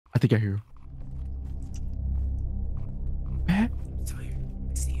I think I hear him. Pat? Still here.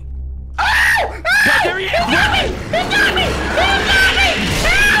 I see him. Oh! Pat, there he is! He got me! He got me! He got me!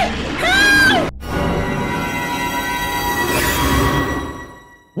 Help! Help!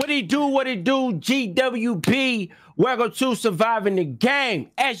 What it do, GWP? Welcome to Surviving the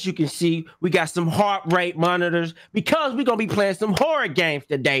Game. As you can see, we got some heart rate monitors because we're going to be playing some horror games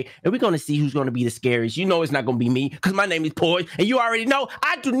today, and we're going to see who's going to be the scariest. You know it's not going to be me because my name is POiiSED, and you already know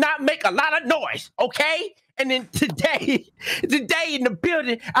I do not make a lot of noise, okay? And then today in the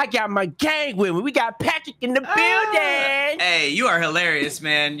building, I got my gang with me. We got Patrick in the building. Hey, you are hilarious,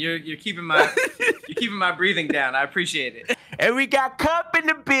 man. You're keeping my breathing down. I appreciate it. And we got Cup in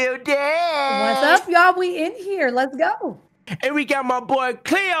the building. What's up, y'all? We in here. Let's go. And we got my boy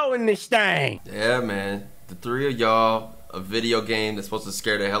Cleo in this thing. Yeah, man. The three of y'all, a video game that's supposed to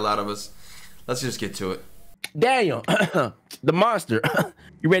scare the hell out of us. Let's just get to it. Daniel, the monster.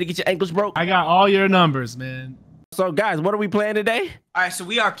 You ready to get your ankles broke? I got all your numbers, man. So, guys, what are we playing today? All right, so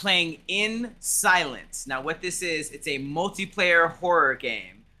we are playing In Silence. Now, what this is, it's a multiplayer horror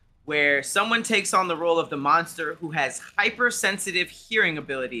game where someone takes on the role of the monster who has hypersensitive hearing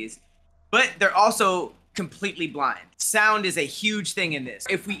abilities, but they're also completely blind. Sound is a huge thing in this.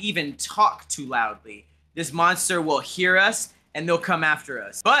 If we even talk too loudly, this monster will hear us and they'll come after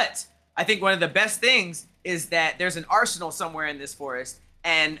us. But I think one of the best things is that there's an arsenal somewhere in this forest,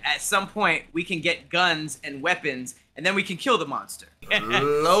 and at some point we can get guns and weapons, and then we can kill the monster.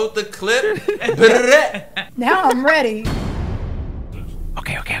 Load the clip. Now I'm ready.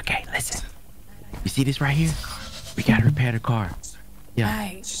 Okay. Listen. You see this right here? We gotta repair the car. Yeah.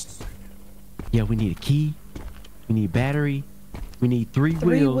 Nice. Yeah, we need a key. We need battery. We need three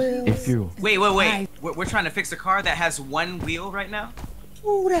wheels and fuel. Wait. Nice. We're trying to fix a car that has one wheel right now?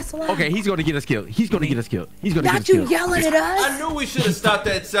 Ooh, that's loud. Okay, he's gonna get us killed. He's gonna get us killed. Not you yelling at us. I knew we should have stopped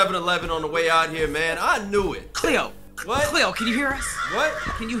at 7-Eleven on the way out here, man. I knew it. Cleo. What? Cleo, can you hear us? What?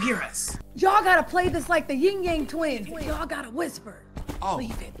 Can you hear us? Y'all gotta play this like the Yin Yang twins. Y'all gotta whisper. Oh.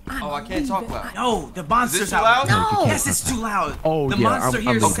 Leave it. I can't talk loud. No, the monster's too out. loud? No. Yes, it's too loud. Oh, the yeah, monster I'm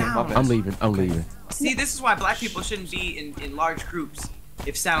hears leaving. sound. I'm leaving. See, this is why black people shouldn't be in large groups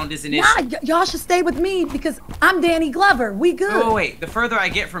if sound is an issue. Nah, y'all should stay with me because I'm Danny Glover. We good. Oh, wait. The further I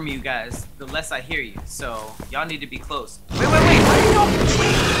get from you guys, the less I hear you. So, y'all need to be close. Wait. Why are y'all... Wait,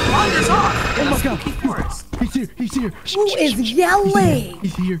 the wander's off. Oh my God. Spooky forest. He's here. Who is yelling?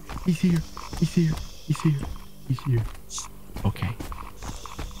 He's here. Okay.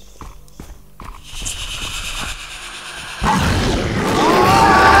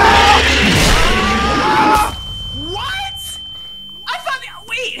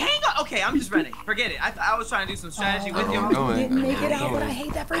 Wait, hang on. Okay, I'm just running. Forget it. I was trying to do some strategy with you. You didn't make it out, but I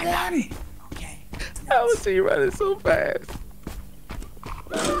hate that for them. Okay. I was see you running so fast.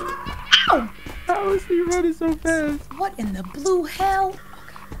 Ow! I was see you running so fast. What in the blue hell?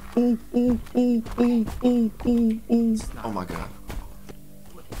 Oh my God.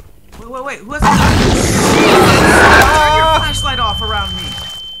 Wait. Who has Turn your flashlight off around me.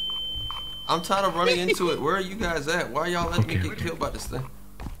 I'm tired of running into it. Where are you guys at? Why y'all letting me get killed by this thing?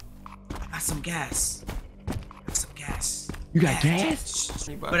 I got some gas. You got gas?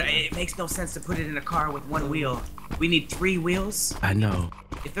 But it makes no sense to put it in a car with one wheel. We need 3 wheels. I know.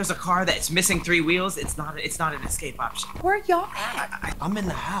 If there's a car that's missing 3 wheels, it's not an escape option. Where y'all at? I'm in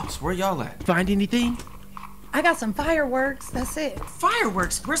the house. Where y'all at? Find anything? I got some fireworks. That's it.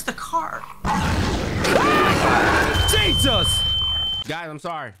 Fireworks? Where's the car? Jesus! Guys, I'm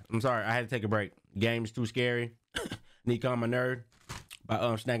sorry. I had to take a break. Game's too scary. Need to calm my nerve by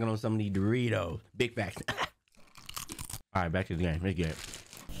snacking on some of these Doritos. Big facts. All right, back to the game. Let's get it.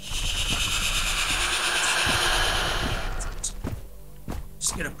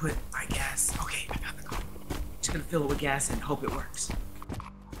 Just gonna put my gas. Okay, I got the car. Just gonna fill it with gas and hope it works.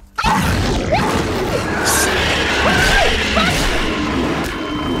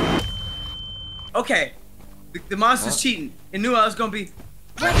 Okay, the monster's cheating. It knew I was gonna be.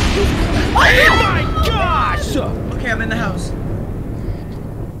 Oh my gosh! Okay, I'm in the house.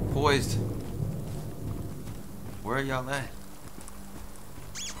 POiiSED. Where are y'all at?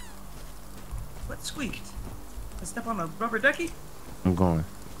 What squeaked? I step on a rubber ducky? I'm going.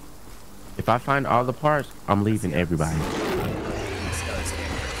 If I find all the parts, I'm leaving everybody. Let's go.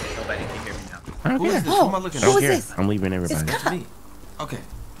 Nobody can hear me now. I don't Who is care. this? Who am I looking I Who don't at? is care. this? I'm leaving everybody. It's It's me. Okay.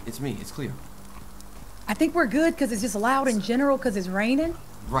 It's me. It's Cleo. I think we're good because it's just loud in general because it's raining.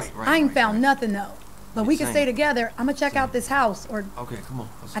 Right. I ain't found nothing though. But we can Same. stay together. I'm gonna check out this house or Okay, come on.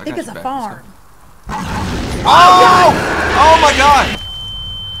 I think it's a farm. Oh! Oh my God!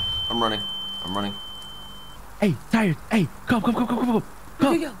 I'm running. Hey, tired. Hey, come.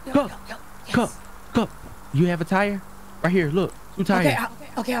 Go. You have a tire? Right here, look. 2 tires.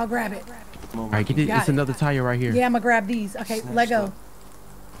 Okay, I'll grab it. All right, get this. It's another tire right here. Yeah, I'm gonna grab these. Okay, let go.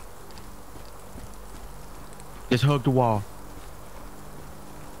 Just hug the wall.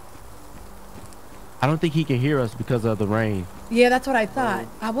 I don't think he can hear us because of the rain. Yeah, that's what I thought.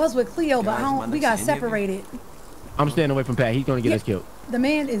 I was with Cleo, but we got separated. I'm staying away from Pat. He's gonna get us killed. The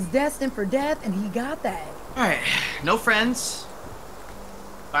man is destined for death, and he got that. All right, no friends.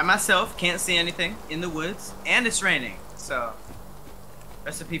 By myself, can't see anything in the woods, and it's raining. So,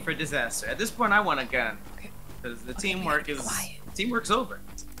 recipe for disaster. At this point, I want a gun because the teamwork's over.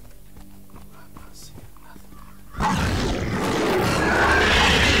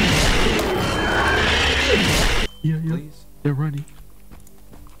 Yeah, please. They're running.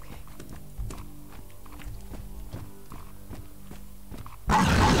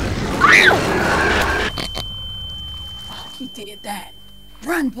 Oh, he did that.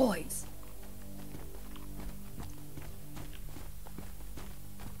 Run, boys.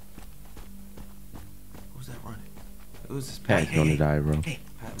 Who's that running? Who's this? Pat's gonna die, bro. Hey,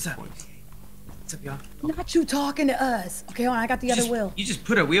 what's up? What's up, y'all? Not you talking to us. Okay, hold on, I got the other wheel. You just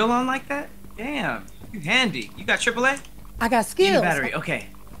put a wheel on like that? Damn, you handy. You got AAA? I got skills. Battery, okay.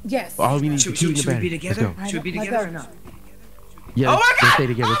 Yes. All we need is Should we be together? Should we be together or not? Yeah, oh my God! Stay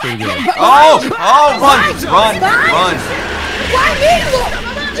together, stay together. Oh, run!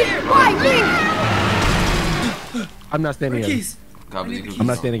 Why me? I'm not standing together. I'm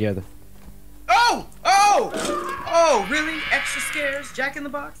not standing together. Oh, really? Extra scares? Jack in the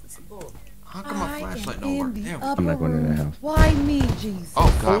Box? That's a bull. How come my flashlight don't work? Damn. I'm not going in that house. Why me, Jesus?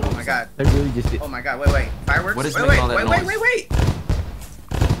 Oh God! Oh my God! They really just did. Oh my God! Wait! Fireworks? What is making all that noise? Wait!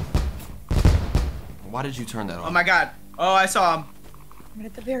 Why did you turn that on? Oh my God! Oh, I saw him. But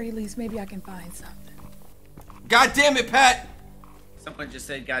at the very least, maybe I can find something. God damn it, Pat! Someone just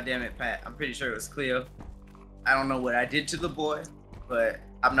said, "God damn it, Pat." I'm pretty sure it was Cleo. I don't know what I did to the boy, but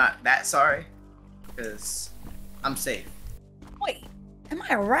I'm not that sorry because I'm safe. Wait, am I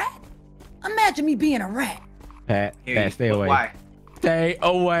a rat? Imagine me being a rat. Pat, stay away. Why? Stay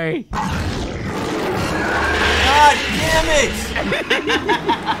away. God damn it!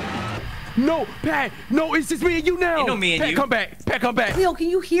 No, Pat. No, it's just me and you now. Ain't no me and Pat, you. come back. Pat, come back. Cleo,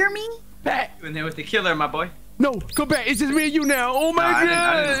 can you hear me? Pat. You in there with the killer, my boy? No, come back. It's just me and you now. Oh my God.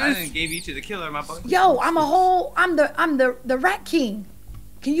 I didn't give you to the killer, my boy. Yo, I'm the rat king.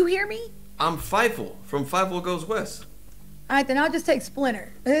 Can you hear me? I'm Fievel from Fievel Goes West. All right, then I'll just take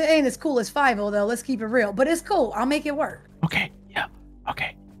Splinter. It ain't as cool as Fievel, though. Let's keep it real. But it's cool. I'll make it work. Okay, yeah,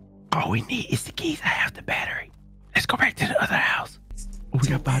 okay. All we need is the keys. I have the battery. Let's go back to the other house. Oh, we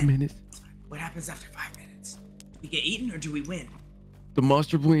got 5 minutes. What happens after 5 minutes? Do we get eaten or do we win? The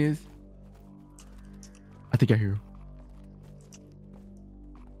monster wins. I think I hear him.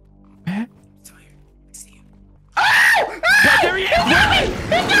 Pat? Still here. I see him. Oh! Pat, there he is! He got me!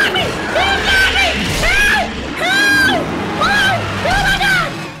 He got me! Help! Help! Oh my God!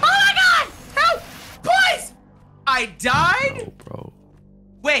 Oh my God! Help! Boys! I died? Oh, bro.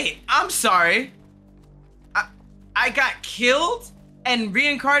 Wait, I'm sorry. I got killed and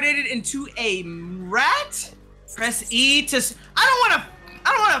reincarnated into a rat? Press E to... I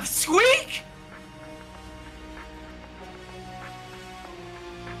don't want to squeak!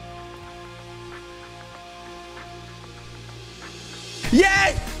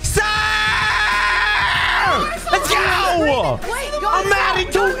 Yes, sir! Let's go! Wait, go I'm adding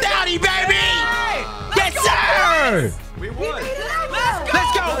 230, baby! Yes, sir! We won.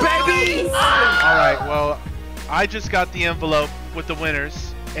 Let's go, baby! All right, well, I just got the envelope with the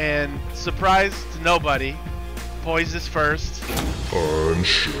winners, and surprise to nobody, POiiSED is first. Fearless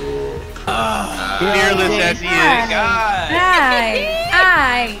as he is.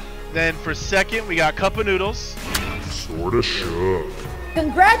 Hi. Then for second, we got Cup of Noodles. Sorta shook.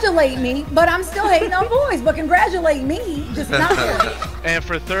 Congratulate me, but I'm still hating on boys. But congratulate me, just not her. And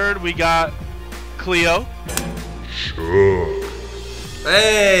for third, we got Cleo. Shook.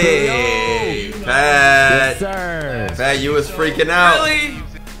 Hey, Pat. Yes, sir. Pat, you was freaking out. Really?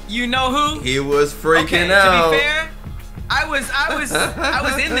 You know who? He was freaking Okay, out. to be fair, I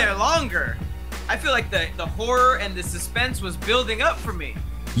was in there longer. I feel like the horror and the suspense was building up for me.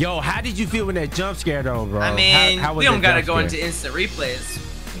 Yo, how did you feel when that jump scare though, bro? I mean, how was we don't that gotta jump go scare? into instant replays.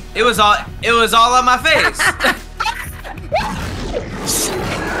 It was all on my face.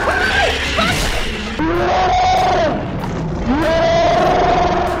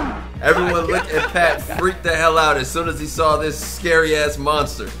 Everyone looked at Pat, freaked the hell out as soon as he saw this scary ass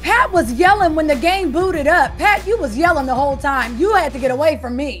monster. Pat was yelling when the game booted up. Pat, you was yelling the whole time. You had to get away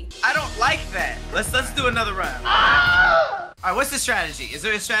from me. I don't like that. Let's do another round. All right, what's the strategy? Is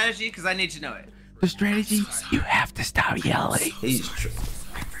there a strategy? Because I need to know it. The strategy? You have to stop yelling. He's tripping.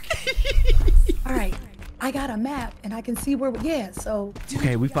 All right, I got a map and I can see where. Yeah, so.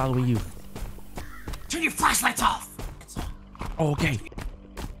 Okay, we following you. Turn your flashlights off. Oh, okay.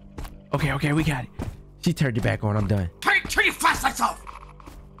 Okay, we got it. She turned it back on. I'm done. Turn your flashlights off.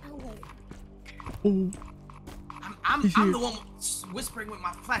 Ooh. I'm the one whispering with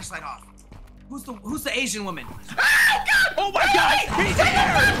my flashlight off. Who's the Asian woman? Oh my God! He's here!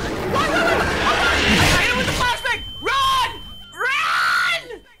 I hit him with the flashbang! Run!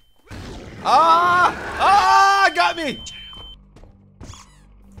 Got me!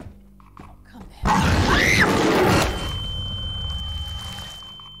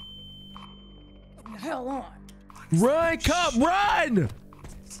 Come the hell on. Run, Cup, run!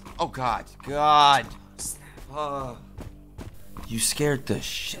 Oh God. You scared the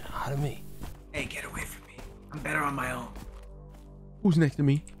shit out of me. Hey, get away from me. I'm better on my own. Who's next to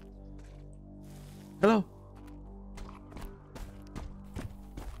me? Hello?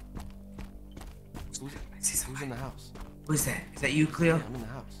 Who's in the house? Who's that? Is that you, Cleo? Yeah, I'm in the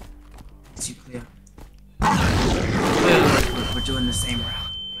house. It's you, Cleo. Clearly, we're doing the same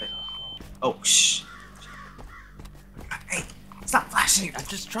route. But... Oh, shh. Hey, stop flashing. I'm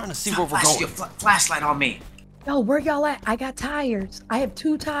just trying to see Stop where we're flashing going. your flashlight on me. Yo, where y'all at? I got tires. I have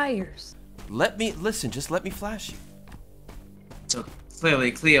 2 tires. Let me just let me flash you. So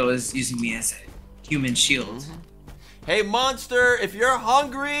clearly, Cleo is using me as a human shield. Hey, monster! If you're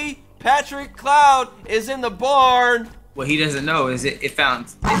hungry, Patrick Cloud is in the barn. What he doesn't know is it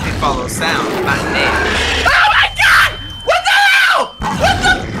follows sound, not name. Oh my God! What the hell?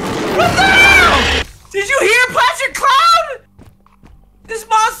 What the hell? Did you hear Patrick Cloud? This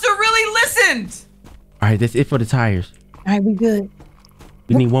monster really listened. All right, that's it for the tires. All right, we good.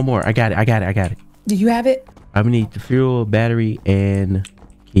 We need one more. I got it. Do you have it? I need the fuel, battery, and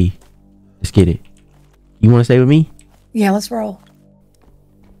key. Let's get it. You want to stay with me? Yeah, let's roll.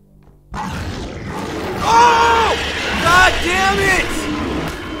 Oh! God damn it!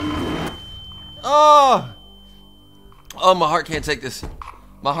 Oh! Oh, my heart can't take this.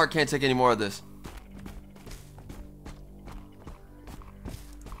 My heart can't take any more of this.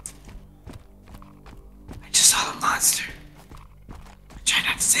 I just saw the monster. I try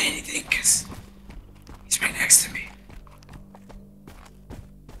not to say anything because he's right next to me.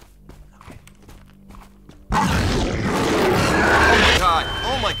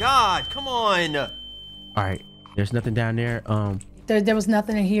 Oh my God! Come on! All right. There's nothing down there. There was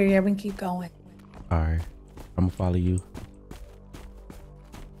nothing in here. Yeah, we can keep going. All right. I'm gonna follow you.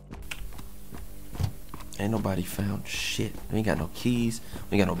 Ain't nobody found shit. We ain't got no keys.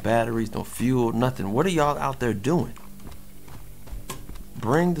 We ain't got no batteries, no fuel, nothing. What are y'all out there doing?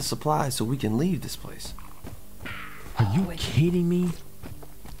 Bring the supplies so we can leave this place. Are you kidding me?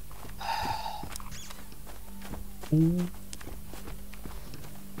 Ooh.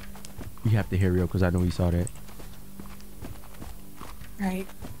 You have to hurry up because I know you saw that. All right,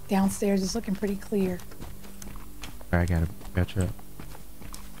 downstairs is looking pretty clear. All right, I got you up.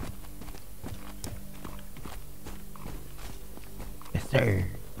 Yes, sir. Okay,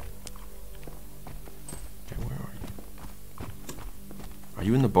 where are you? Are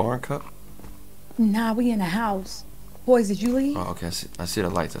you in the barn, Cup? Nah, we in the house. Boys, did you leave? Oh, okay. I see the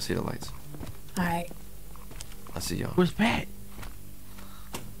lights. All right. I see y'all. Where's Pat?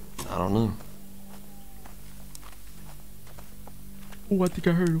 I don't know. Oh, I think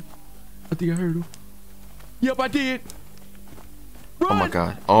I heard him. Yep, I did. Run! Oh my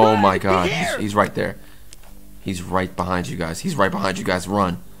God. Oh Run! my God. Here! He's right there. He's right behind you guys.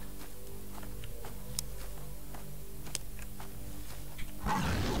 Run.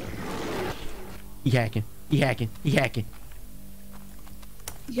 He hacking.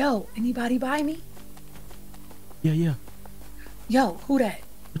 Yo, anybody buy me? Yeah. Yo, who that?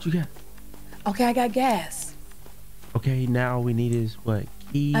 What you got? Okay, I got gas. Okay, now all we need is what?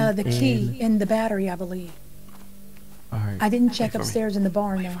 Key. The key and the battery, I believe. All right. I didn't check for me. upstairs in the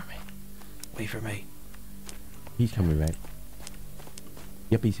barn though. Wait for me. He's coming back.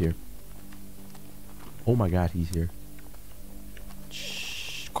 Yep, he's here. Oh my God, he's here.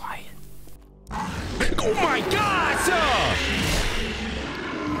 Shh, quiet. Oh my God, sir!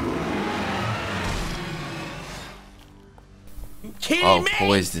 You kidding Oh, me?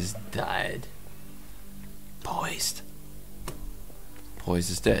 POiiSED is dead. POiiSED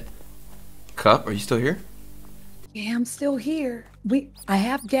is dead. Cup, are you still here? Yeah, I'm still here. I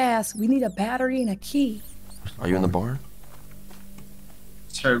have gas. We need a battery and a key. Are you in the barn?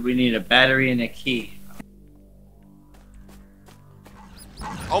 Sir, we need a battery and a key.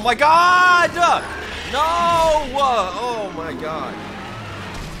 Oh my God! No! Oh my god.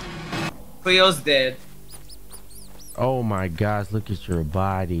 Cleo's dead. Oh my gosh, look at your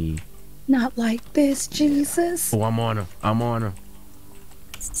body. Not like this, Jesus. Oh, I'm on her. I'm on her.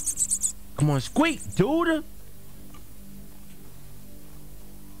 Come on, squeak, dude.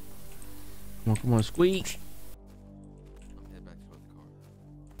 Come on, squeak.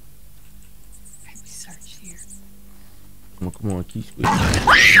 Let me search here. Come on, keep squeaking.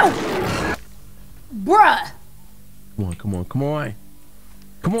 Bruh. Come on.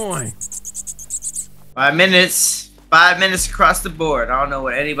 Come on. 5 minutes. 5 minutes across the board. I don't know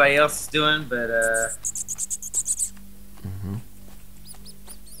what anybody else is doing, but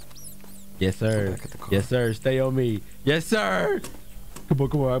Yes, sir. Yes, sir. Stay on me. Yes, sir. Come on.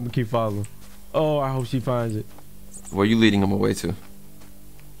 I'm gonna keep following. Oh, I hope she finds it. Where are you leading him away to?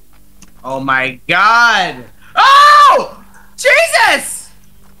 oh my god. Oh! Jesus!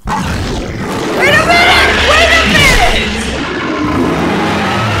 Wait a minute!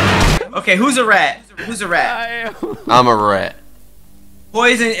 Okay, who's a rat? Who's a rat? I am. I'm a rat.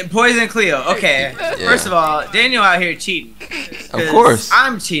 Poison Cleo. Okay. Yeah. First of all, Daniel out here cheating. Of course.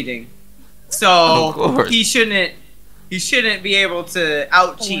 I'm cheating. Of So course. he shouldn't be able to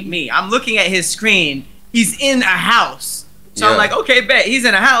out cheat me. I'm looking at his screen. He's in a house. So I'm Yeah. like, okay, bet he's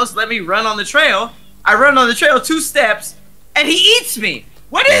in a house. Let me run on the trail. I run on the trail 2 steps, and he eats me.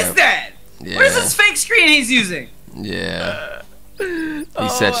 What is that? Yeah. What is this fake screen he's using? Yeah. He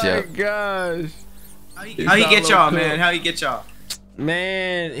set you up. Oh my gosh. How he get y'all, man? How he get y'all?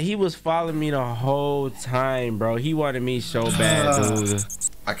 Man, he was following me the whole time, bro. He wanted me so bad, dude.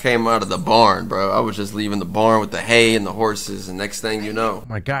 I came out of the barn, bro. I was just leaving the barn with the hay and the horses, and next thing you know. Oh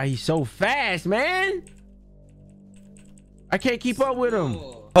my god, he's so fast, man. I can't keep up with him.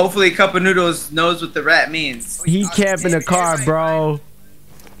 Hopefully, Cup of Noodles knows what the rat means. He camping the car, bro.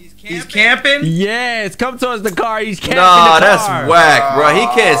 He's camping? Yes, come towards the car. He's camping Nah, the that's car. whack, bro. He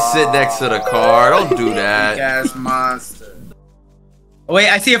can't sit next to the car. Don't do that. Gas monster. Oh, wait,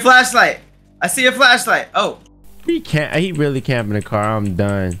 I see a flashlight. Oh. He can't. He really camping the car. I'm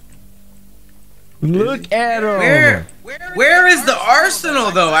done. Look at him. Where is the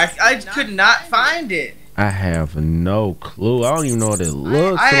arsenal, though? I could not find it. I have no clue. I don't even know what it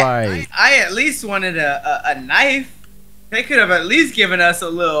looks like. I at least wanted a knife. They could have at least given us a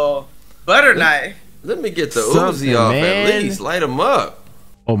little butter knife. Let me get the Something, Uzi off man. at least. Light him up.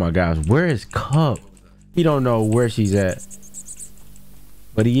 Oh my gosh, where is Cup? He don't know where she's at.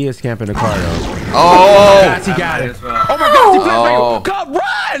 But he is camping the car though. Oh! Yes, he got it. Well. Oh my gosh, he played Oh. Cup,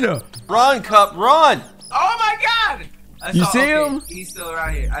 run! Run, Cup, run! Oh my god! You see him? He's still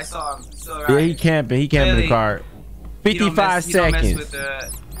around here. I saw him. He's still around Yeah, here. he camping the Clearly, car. He don't 55 He don't seconds.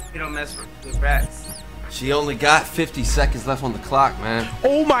 mess with rats. She only got 50 seconds left on the clock, man.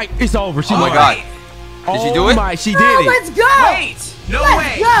 Oh my, it's over. She Oh my won. god. Did she do it? Oh my, she did Oh, it. let's go. Wait! No Let's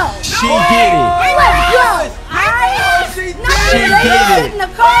way! go. She did it. Let's go. She They did sit it. in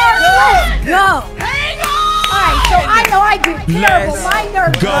the car. Let's go. Hang on! All right, so I know I did terrible. Let's My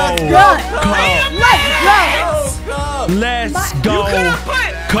nerves go. are done. Let's go. Let's go. You could have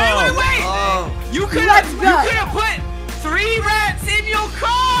put. Come. Wait. Oh. You could Let's have. go. You could have put 3 rats in your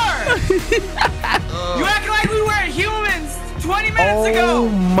car. You act like we were humans 20 minutes Oh ago.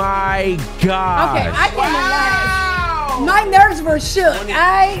 my god. Okay, I came in last. Wow. My nerves were shook.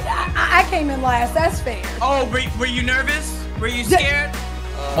 I came in last. That's fair. Oh, were you nervous? Were you scared?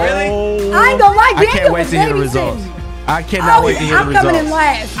 Really? Oh, I ain't gonna lie, I Daniel can't wait was to hear the babysitting results. me. I cannot wait to hear the I'm coming in results.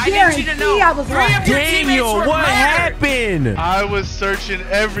 last. I need you Guarantee to know. I was 3 last. of your teammates Daniel, were what murdered. happened? I was searching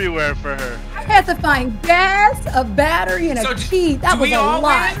everywhere for her. I had to find gas, a battery, and a key. That do was we a all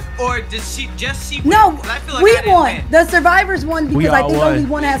lot. win, or did she win? No, 'Cause I feel like I we didn't won. win. The survivors won We because I all think won. only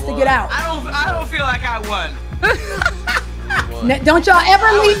one has to get out. I don't feel like I won. Don't y'all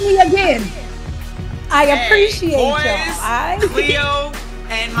ever leave me again. I Hey, appreciate boys, y'all. Cleo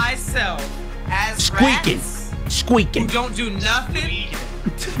and myself as Squeaking. rats who Squeaking. don't do nothing.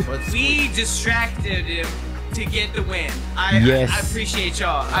 We distracted him to get the win. I appreciate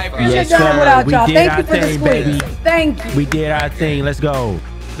y'all. I appreciate Yes, Should've done it sir. without We y'all. did Thank our you for the thing, squeeze. baby. Thank you. We did our thing. Let's go.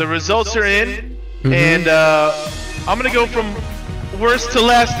 The results are in, and I'm gonna go from worst to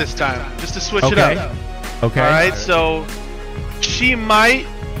last this time, just to switch it Okay. up. Okay. All right, so she might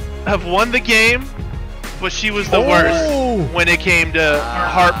have won the game, but she was the worst when it came to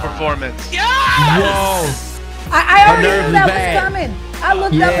heart performance. Whoa. I already nerves knew is that bad. was coming. I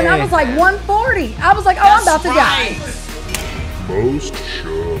looked up and I Yeah. was like 140. I was like, oh, I'm about to die. Most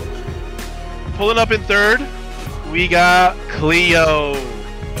shook. Pulling up in third, we got Cleo.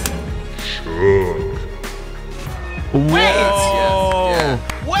 Shook. Whoa. Yeah.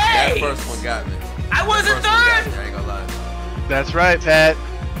 That Wait! first one got me. I was a First one got third. me, I ain't gonna lie. That's right, Pat.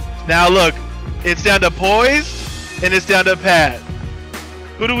 Now look, it's down to POiiSED and it's down to Pat.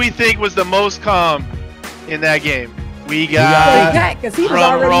 Who do we think was the most calm in that game? We got Pat, because he was drum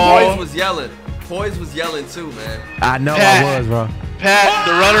already roll. dead. POiiSED was yelling. POiiSED was yelling too, man. I know Pat. I was, bro. Pat,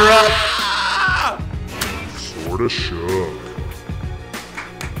 the runner-up. Sorta shook.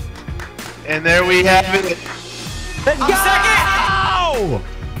 And there we have it. Let's go!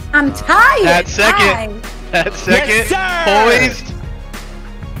 I'm tired. Pat second. Pat second. Yes, sir.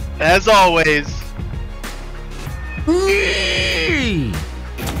 POiiSED, as always.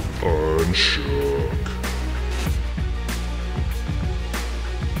 Unshook.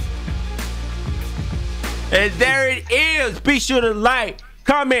 And there it is. Be sure to like,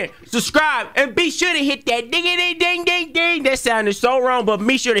 comment, subscribe, and be sure to hit that ding ding ding ding ding. That sounded so wrong, but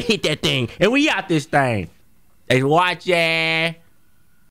be sure to hit that thing. And we out this thing. Thanks for watching.